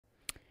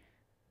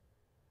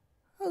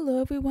Hello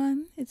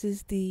everyone, it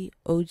is the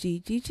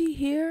OG Gigi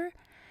here,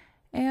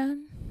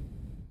 and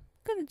I'm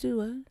gonna do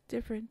a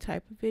different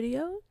type of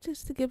video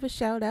just to give a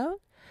shout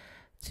out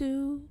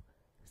to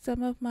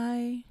some of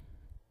my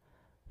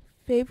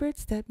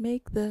favorites that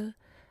make the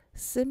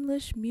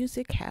Simlish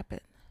music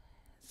happen.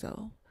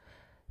 So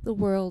the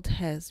world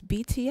has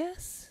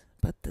BTS,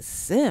 but the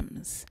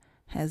Sims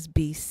has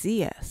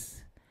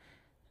BCS.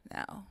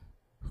 Now,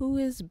 who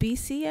is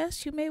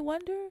BCS, you may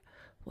wonder?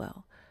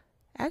 Well,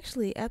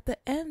 actually, at the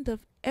end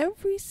of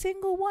every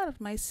single one of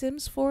my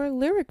Sims 4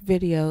 lyric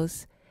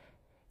videos,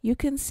 you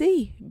can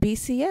see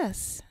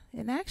BCS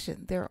in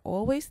action. They're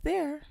always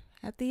there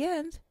at the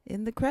end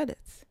in the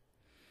credits.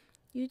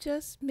 You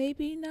just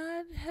maybe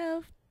not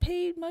have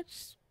paid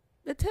much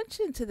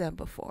attention to them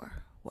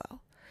before.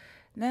 Well,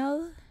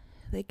 now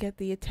they get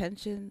the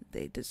attention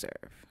they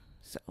deserve.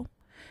 So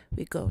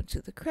we go into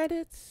the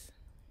credits,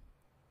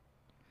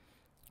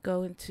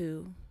 go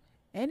into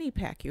any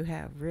pack you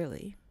have,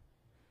 really.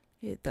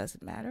 It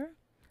doesn't matter.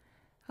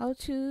 I'll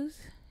choose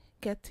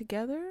Get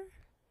Together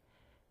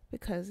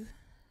because,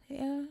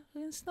 yeah,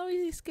 in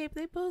Snowy Escape,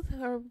 they both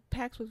are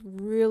packs with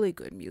really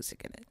good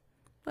music in it.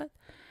 But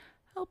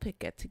I'll pick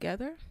Get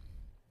Together.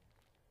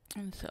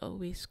 And so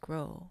we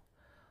scroll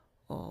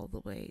all the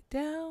way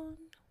down.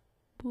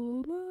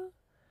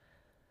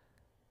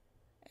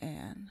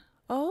 And,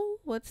 oh,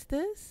 what's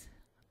this?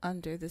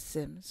 Under the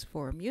Sims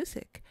 4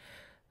 music,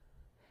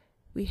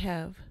 we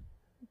have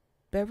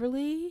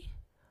Beverly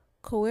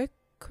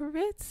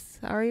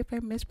Koikowitz, sorry if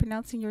I'm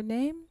mispronouncing your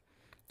name,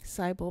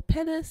 Cybele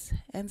Pettis,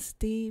 and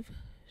Steve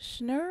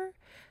Schnur,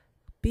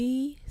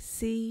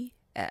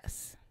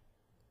 BCS.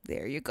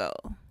 There you go.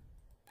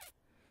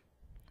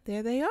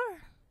 There they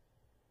are.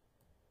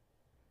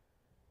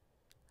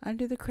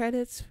 Under the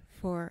credits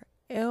for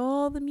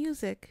all the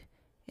music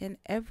in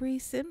every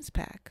Sims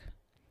pack.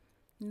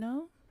 You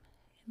know,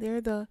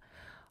 they're the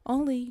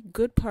only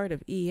good part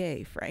of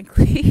EA,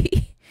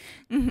 frankly.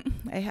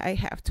 I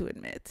have to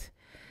admit.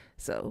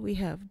 So we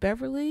have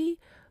Beverly,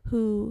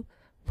 who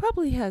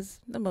probably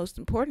has the most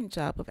important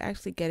job of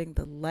actually getting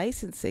the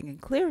licensing and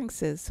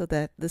clearances so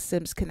that the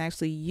Sims can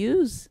actually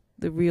use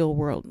the real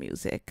world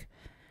music,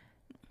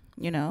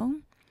 you know.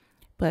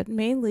 But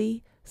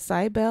mainly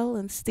Cybele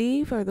and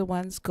Steve are the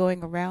ones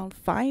going around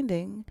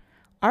finding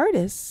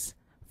artists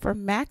for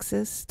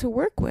Maxis to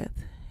work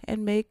with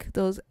and make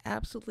those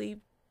absolutely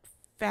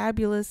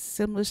fabulous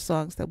Simlish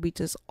songs that we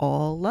just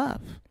all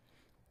love.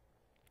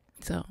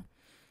 So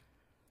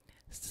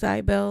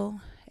Cybele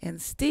and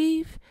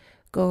Steve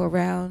go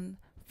around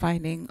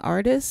finding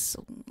artists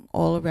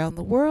all around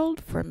the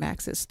world for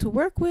Maxis to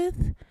work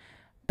with.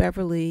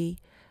 Beverly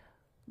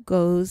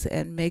goes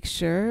and makes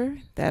sure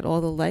that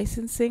all the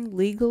licensing,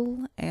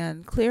 legal,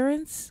 and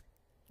clearance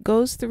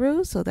goes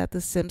through so that the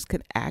Sims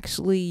can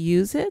actually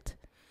use it.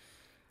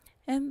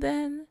 And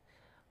then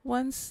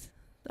once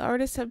the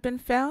artists have been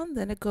found,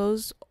 then it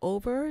goes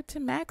over to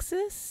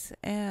Maxis,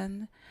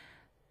 and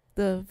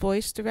the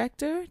voice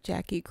director,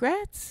 Jackie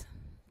Gratz,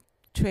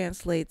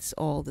 translates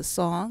all the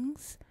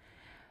songs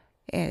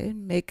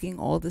and making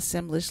all the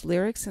Simlish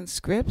lyrics and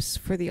scripts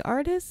for the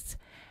artists.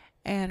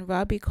 And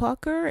Robbie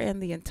Cocker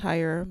and the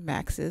entire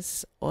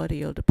Maxis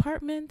Audio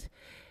Department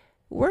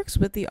works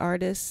with the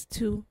artists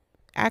to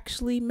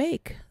actually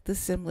make the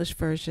Simlish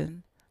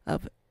version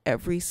of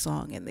every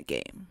song in the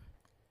game.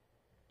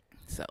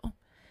 So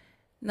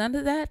none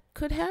of that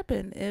could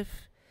happen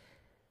if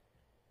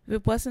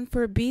it wasn't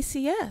for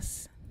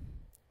BCS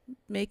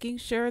making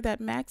sure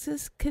that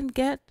Maxis can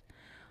get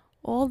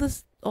all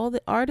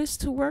the artists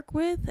to work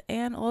with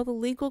and all the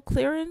legal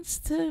clearance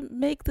to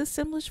make the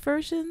Simlish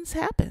versions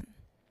happen.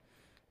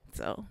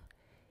 So,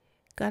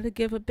 gotta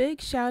give a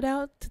big shout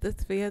out to the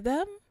three of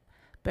them,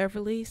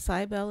 Beverly,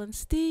 Cybele, and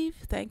Steve.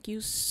 Thank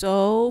you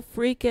so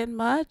freaking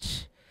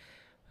much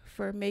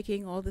for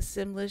making all the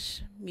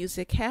Simlish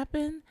music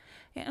happen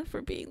and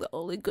for being the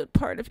only good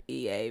part of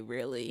EA,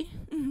 really.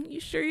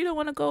 You sure you don't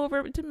want to go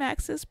over to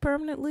Maxis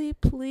permanently,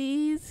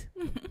 please?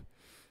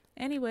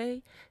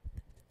 Anyway,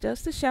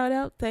 just a shout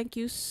out. Thank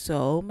you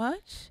so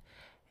much.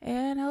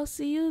 And I'll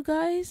see you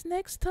guys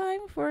next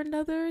time for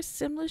another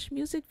Simlish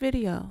music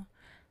video.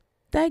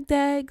 Dag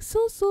dag,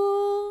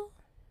 so.